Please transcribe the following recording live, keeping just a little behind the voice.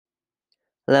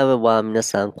Hello everyone, 皆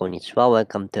さん、こんにちは.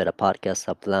 Welcome to the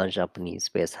podcast of Learn Japanese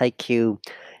with Haikyuu.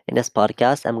 In this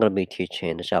podcast, I'm going to be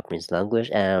teaching the Japanese language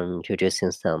and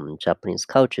introducing some Japanese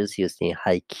cultures using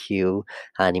Haikyuu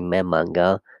anime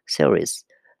manga series.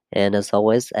 And as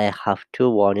always, I have to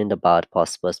warning about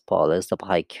possible spoilers of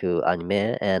Haikyuu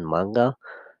anime and manga.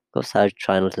 Because I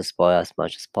try not to spoil as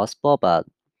much as possible, but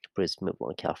please move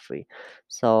on carefully.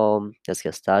 So let's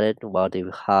get started. What do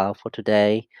we have for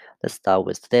today? Let's start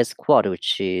with today's quote,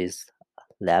 which is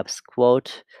Lab's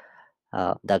quote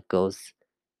that goes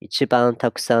一番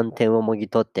たくさん点をもぎ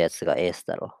取ったやつがエース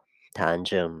だろ。単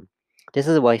純.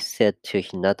 This is what he said to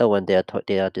Hinata when they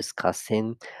are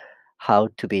discussing how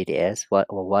to be the ace.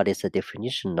 What is the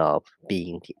definition of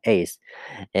being the ace?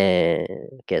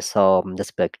 Okay, so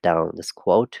let's break down this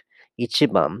quote. 一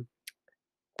番,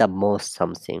 the most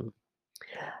something.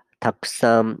 たく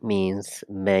さん means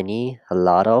many, a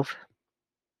lot of.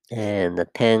 And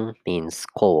点 means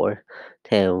score.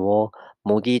 点を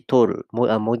もぎ取る。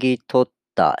もぎ取っ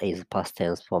た is past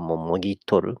tense form of もぎ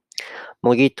取る.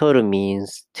 もぎ取る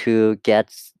means to get,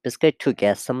 basically to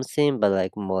get something, but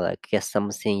like more like get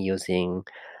something using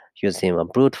a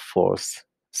brute force,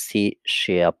 see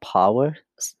sheer power.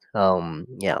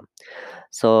 Yeah.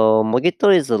 So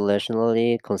Mogitori is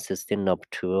originally consisting of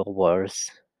two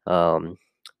words,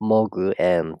 Mogu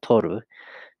and Toru.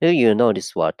 You know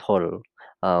this word Toru.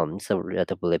 It's a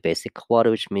relatively basic word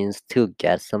which means to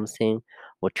get something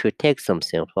or to take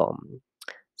something from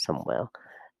somewhere.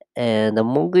 And the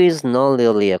Mogu is not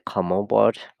really a common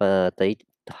word, but it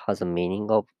has a meaning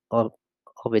of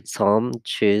its own,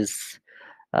 which is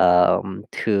to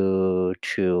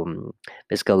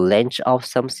basically lynch off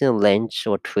something, lynch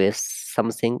or twist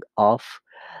something off,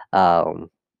 um,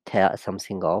 tear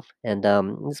something off, and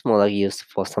it's more like used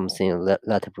for something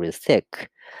relatively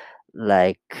thick,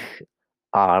 like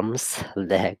arms,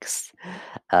 legs.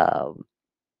 Um,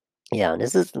 yeah,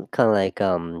 this is kind of like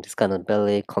this kind of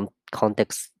very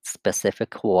context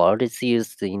specific word is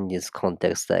used in this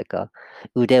context like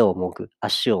腕をもぐ、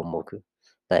足をもぐ,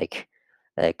 like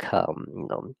you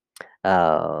know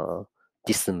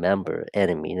dismember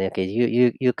enemy. Like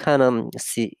you kind of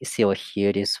see or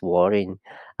hear this word in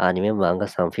anime, manga,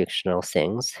 some fictional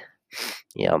things.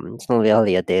 Yeah, it's not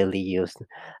really a daily used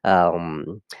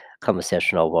um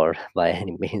conversational word by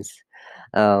any means.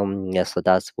 Yeah, so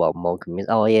that's what mog means.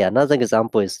 Oh yeah, another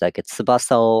example is like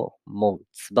翼をも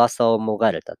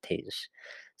がれた天使.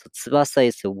 So 翼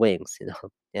is wings,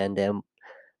 and then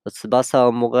the 翼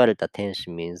をもがれた天使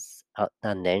means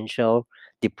an angel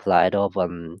deployed of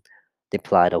wings.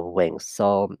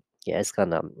 So yeah, it's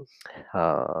kind of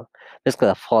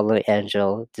fallen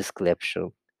angel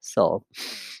description. So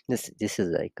this is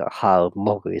like how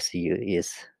Mog is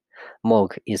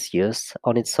used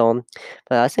on its own,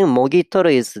 but I think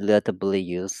Mogitoru is relatively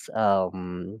used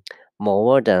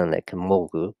more than like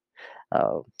Mogu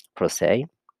per se.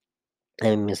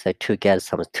 And it means like to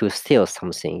steal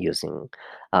something using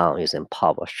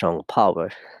power, strong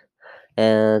power.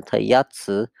 And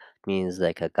Yatsu means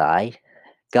like a guy.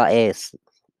 Guy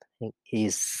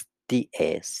is the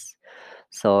ace.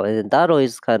 So and Daro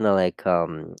is kind of like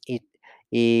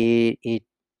it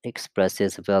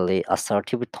expresses very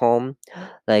assertive tone.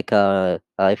 Like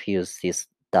if you use this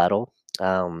Daro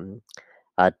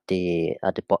at the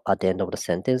end of the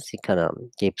sentence, it kind of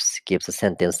gives a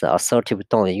sentence the assertive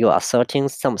tone. You're asserting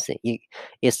something.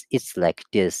 It's like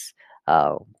this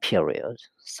period.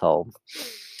 So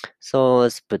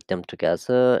let's put them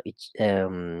together.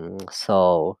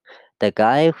 So the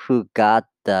guy who got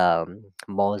the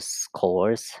most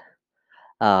scores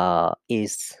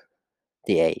is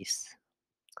the ace.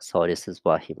 So this is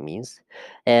what he means,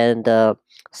 and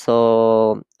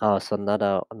so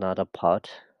another part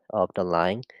of the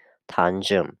line,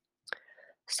 tanjun.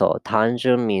 So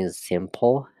tanjun means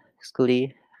simple,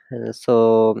 basically.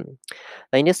 So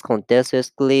in this context,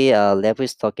 basically, Lev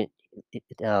is telling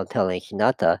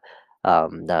Hinata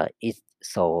that it's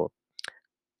so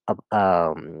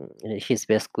he's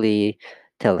basically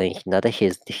telling Hinata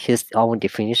his own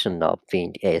definition of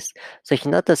being the ace. So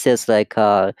Hinata says like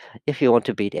if you want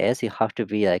to be the ace, you have to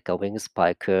be like a wing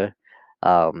spiker,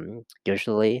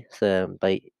 usually. So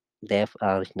by left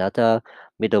Hinata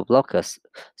middle blockers.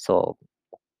 So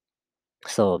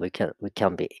we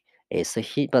can be ace. So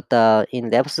in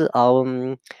Lev's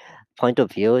point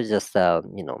of view, just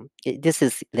this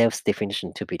is Lev's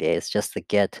definition to be the ace, just to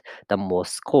get the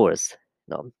most scores.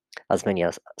 As many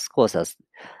as scores as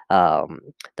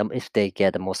if they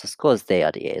get the most scores, they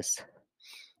are the ace.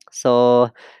 So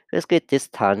basically, this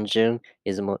tangent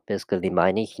is basically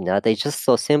reminding Hinata. It's just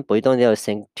so simple. You don't really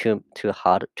think too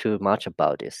much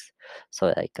about this.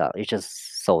 So like, it's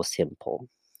just so simple.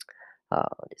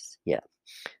 Yeah.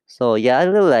 So yeah, I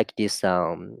really like this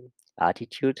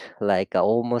attitude, like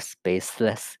almost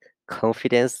baseless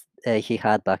confidence he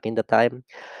had back in the time.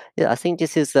 Yeah, I think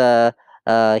this is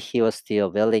he was still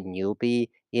very newbie,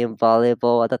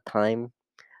 invaluable at the time.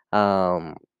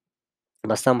 Um,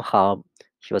 but somehow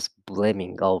he was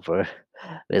blaming over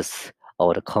with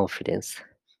all the confidence.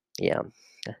 Yeah,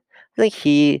 I think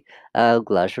he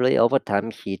gradually over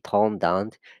time he toned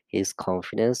down his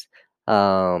confidence.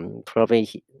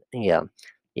 Probably yeah,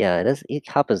 yeah. It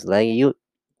happens like you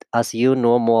as you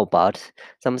know more about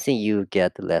something, you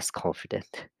get less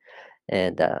confident,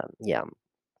 and yeah,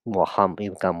 more humble.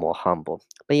 You become more humble.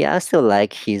 But yeah, I still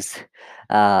like his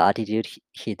attitude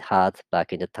he had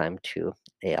back in the time too.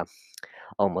 Yeah,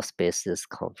 almost baseless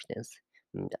confidence.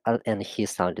 And he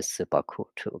sounded super cool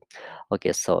too.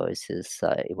 Okay, so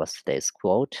it was today's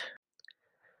quote.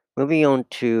 Moving on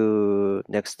to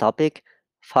next topic,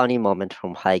 funny moment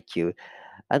from Haikyuu.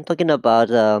 I'm talking about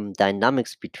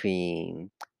dynamics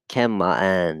between Kenma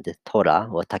and Tora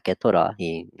or Taketora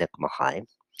in Nekoma High.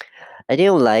 I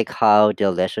didn't like how their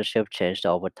relationship changed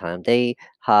over time.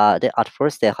 At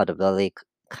first they had a very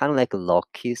kind of like a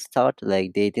low-key start.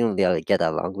 Like they didn't really get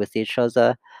along with each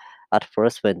other at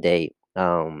first when they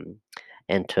join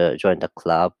the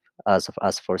club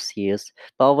as first years.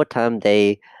 But over time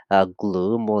they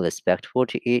grew more respectful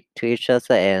to each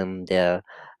other, and their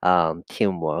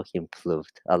teamwork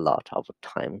improved a lot over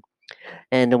time.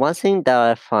 And one thing that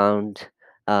I found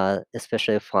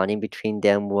especially funny between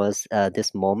them was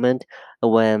this moment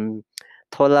when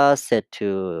Tola said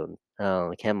to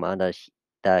Kema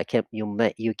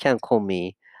you can call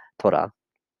me Tora.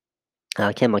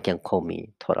 Kema can call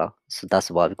me Tora. So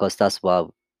that's why, because that's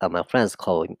what my friends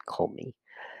call me.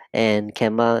 And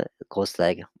Kema goes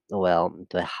like, well,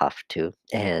 do I have to?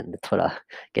 And Tora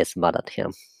gets mad at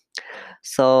him.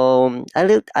 So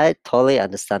I totally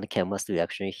understand Kema's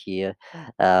reaction here.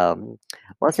 Um,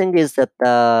 One thing is that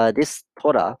this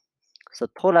Tora, so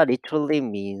Tora literally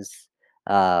means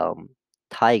um,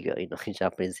 tiger, in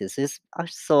Japanese. It's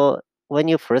so when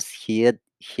you first hear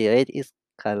it, it's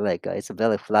kind of like it's a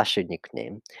very flashy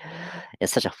nickname.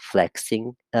 It's such a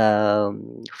flexing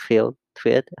feel to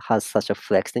it. Has such a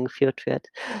flexing feel to it,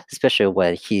 especially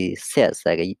when he says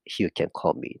like you can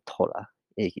call me Tora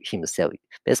himself.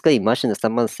 Basically, imagine that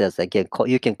someone says again,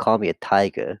 you can call me a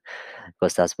tiger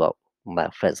because that's what my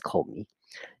friends call me.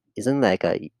 Isn't like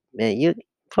a man? You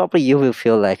will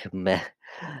feel like man.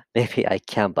 Maybe I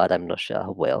can, but I'm not sure I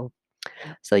will.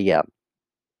 So yeah,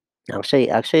 yeah,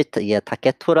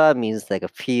 Taketora means like a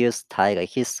fierce tiger.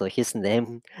 His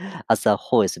name as a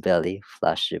whole is very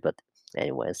flashy. But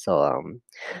anyway, so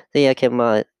yeah,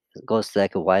 Kema goes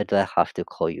like, why do I have to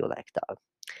call you like that?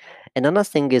 Another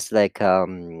thing is like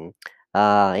in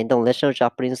the original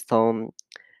Japanese tone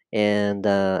and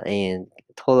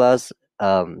Tora's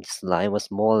this line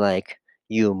was more like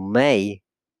you may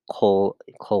call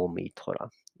me Tora,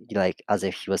 like as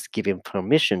if he was giving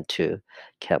permission to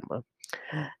Kema,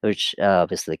 which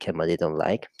obviously Kema didn't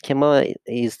like. Kema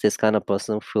is this kind of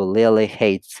person who really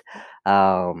hates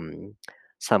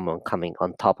someone coming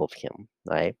on top of him,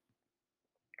 right?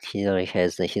 He's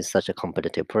such a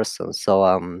competitive person, so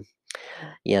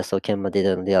yeah, so Kemba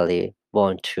didn't really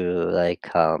want to like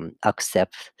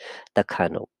accept that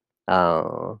kind of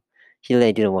uh he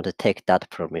really didn't want to take that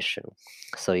permission.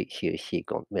 So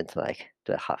went like,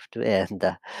 do I have to?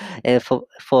 And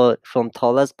for from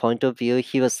Tola's point of view,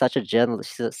 he was such a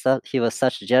he was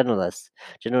such a generous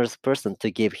person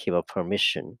to give him a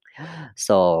permission.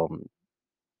 So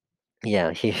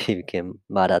yeah, he became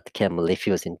mad at Kem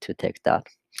refusing to take that.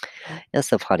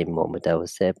 That's a funny moment, I would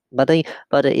say. But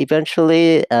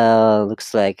eventually,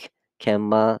 looks like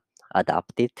Kemba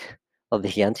adopted or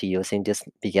began using this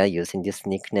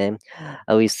nickname.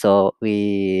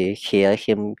 We hear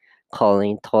him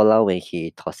calling Tola when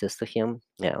he tosses to him.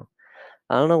 Yeah.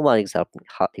 I don't know what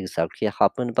exactly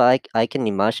happened, but I can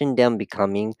imagine them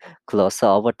becoming closer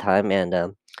over time,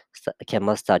 and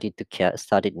Kemba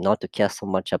started not to care so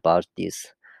much about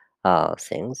these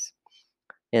things,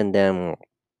 and then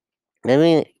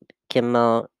maybe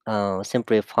Kemal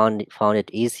simply found it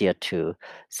easier to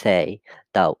say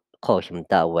that call him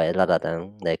that way rather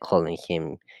than like calling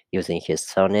him using his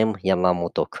surname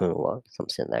Yamamoto Kun or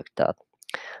something like that.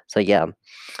 So yeah,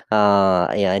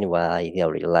 yeah. Anyway, I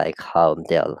really like how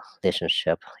their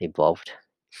relationship evolved.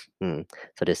 So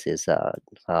this is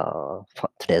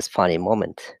today's funny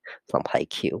moment from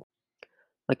Haikyuu.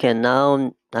 Okay,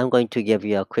 now I'm going to give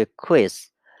you a quick quiz.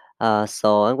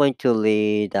 So I'm going to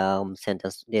read a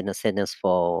sentence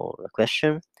for a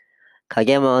question.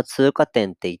 影山は通過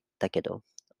点って言ったけど、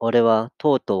俺は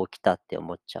とうとう来たって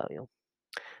思っちゃうよ。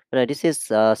This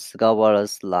is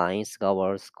Sugawara's line,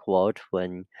 Sugawara's quote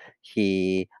when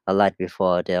he alighted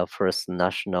before their first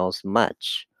nationals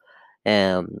match.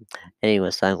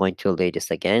 Anyways, I'm going to read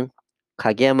this again.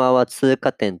 影山は通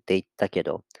過点って言ったけ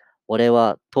ど、俺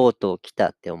はとうとう来た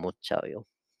って思っちゃうよ。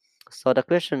So the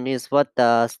question is, what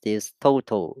does this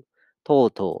total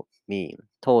mean?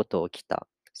 Total 来た。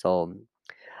So,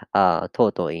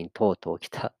 total in total 来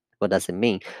た。What does it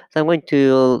mean? So I'm going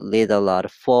to read a lot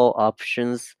of 4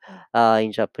 options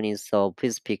in Japanese. So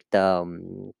please pick the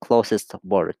closest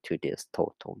word to this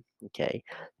total. Okay.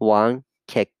 1,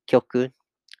 結局、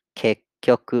結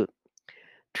局。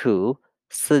2,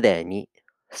 すでに、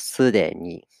すで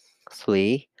に。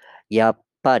3, やっ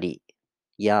ぱり、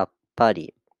やっぱ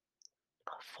り。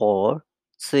4,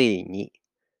 ついに、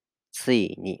つ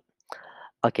いに。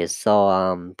Okay,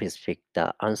 so please pick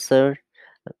the answer.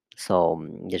 So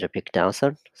did you pick the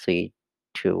answer? 3,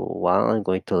 2, 1. I'm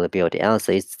going to reveal the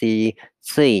answer. It's the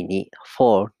ついに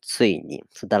for ついに.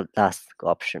 So that last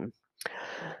option.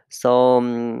 So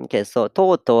okay, so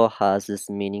Toto has this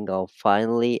meaning of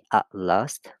finally at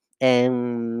last,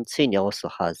 and ついに also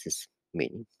has this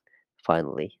meaning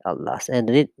finally at last.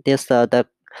 And this the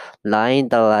line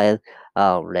that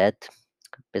I read.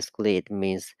 Basically, it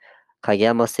means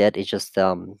Kageyama said it's just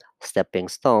stepping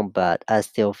stone, but I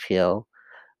still feel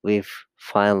we've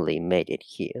finally made it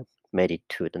here, made it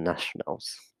to the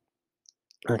nationals.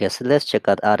 Okay, so let's check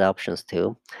out other options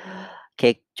too.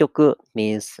 Kekkyoku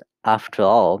means after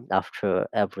all, after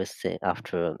everything,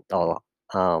 after all,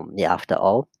 after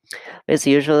all. It's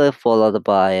usually followed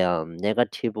by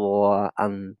negative or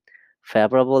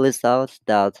unfavorable results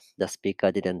that the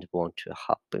speaker didn't want to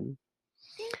happen.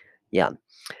 Yeah.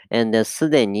 And す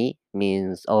でに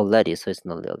means already, so it's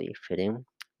not really fitting.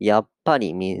 やっぱ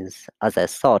り means as I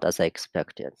thought, as I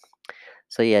expected.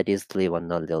 So yeah, these three were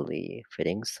not really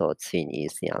fitting, so ついに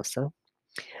is the answer.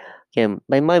 Okay,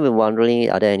 I might be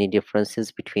wondering, are there any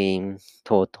differences between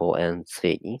total and つ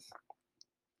いに?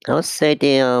 I would say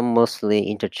they are mostly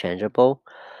interchangeable,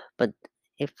 but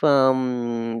if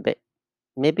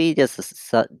maybe there's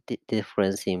a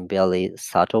difference in very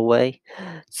subtle way.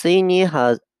 ついに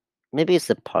has maybe it's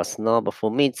a personal, but for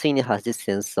me, ついに has this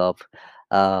sense of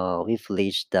we've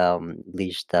reached the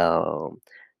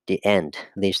end,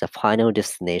 reached the final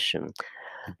destination.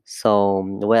 So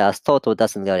whereas Toto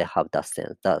doesn't really have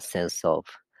that sense of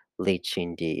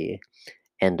reaching the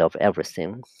end of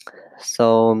everything.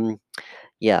 So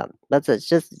yeah, but it's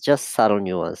just subtle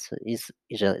nuance.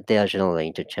 They are generally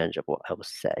interchangeable, I would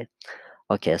say.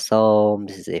 Okay, so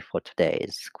this is it for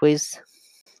today's quiz.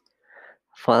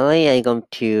 Finally, I'm going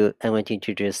to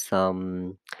introduce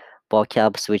some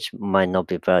vocabs which might not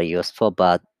be very useful,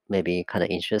 but maybe kind of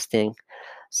interesting.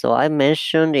 So I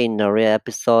mentioned in the earlier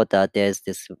episode that there's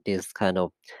this kind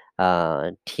of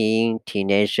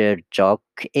teenager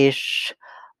joke-ish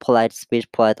polite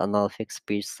speech, polite analytic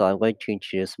speech. So I'm going to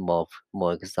introduce more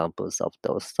examples of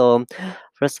those. So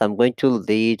first, I'm going to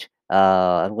read.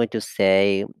 I'm going to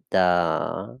say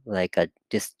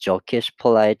this jokish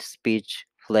polite speech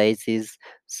phrases.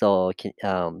 So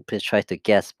please try to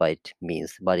guess what it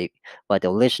means, what the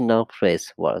original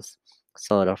phrase was.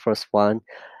 So the first one,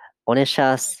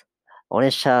 Oneshas,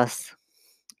 Oneshas.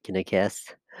 Can you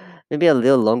guess? Maybe a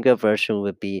little longer version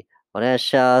would be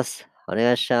Oneshas,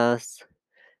 Oneshas.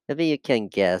 Maybe you can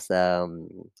guess hearing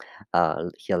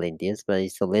this, but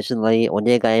it's originally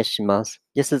Onegaishimasu.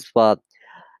 This is what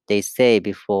they say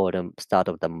before the start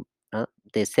of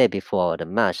they say before the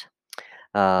match.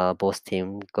 Both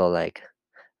team go like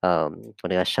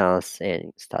Onegaishimasu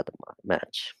and start the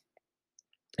match.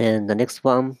 And the next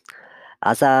one,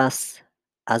 Azas,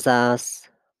 Azas.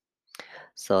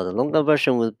 So the longer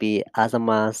version would be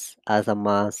Azamas,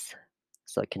 Azamas.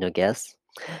 So can you guess?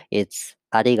 It's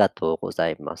arigatou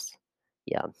gozaimasu.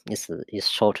 Yeah, it's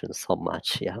shortened so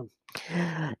much. Yeah.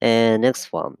 And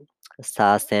next one,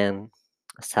 sasen,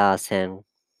 sasen.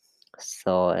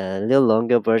 So a little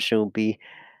longer version would be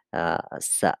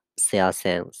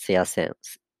seasen, seasen,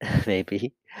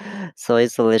 maybe. So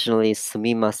it's originally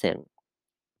sumimasen.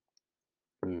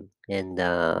 And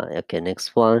okay,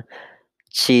 next one,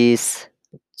 cheese,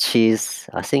 cheese.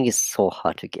 I think it's so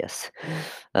hard to guess.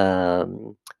 A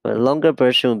longer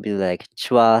version would be like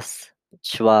chuas,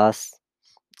 chuas,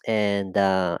 and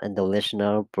the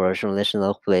original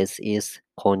phrase is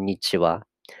konnichiwa,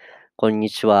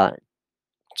 konnichiwa,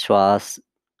 chuas,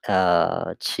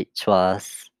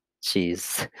 chuas.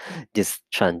 choose this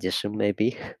transition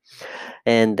maybe.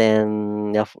 And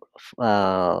then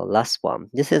last one.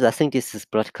 I think this is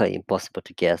practically impossible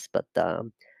to guess, but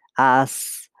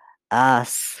as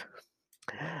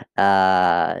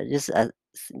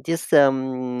just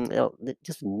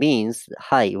just means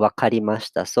 "Hi,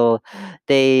 wakarimashita." So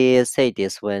they say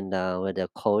this when the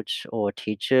coach or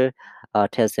teacher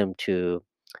tells them to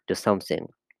do something,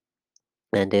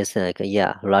 and they say like,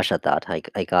 "Yeah, Russia, that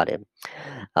I got it."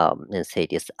 And say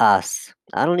this "us."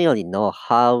 I don't really know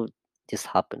how this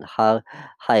happened. How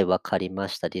 "Hi,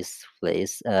 wakarimashita." This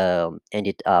phrase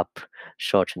ended up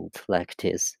shortened like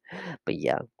this, but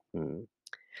yeah. Mm.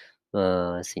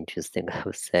 It's interesting, I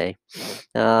would say.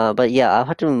 But yeah, I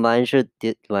have to remind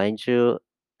you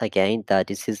again that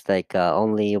this is like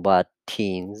only what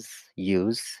teens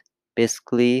use,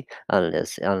 basically,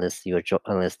 unless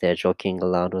they're joking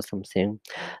around or something.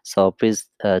 So please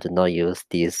do not use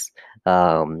these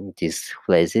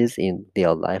phrases in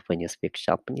real life when you speak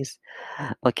Japanese.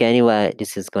 Okay, anyway,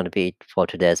 this is going to be it for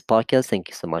today's podcast. Thank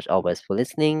you so much always for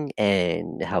listening,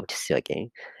 and hope to see you again.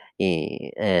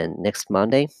 And next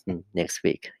Monday, next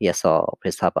week. Yeah, so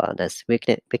please have a nice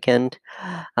weekend.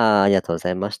 ありがとうござ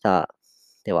いました。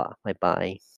では、バイバイ。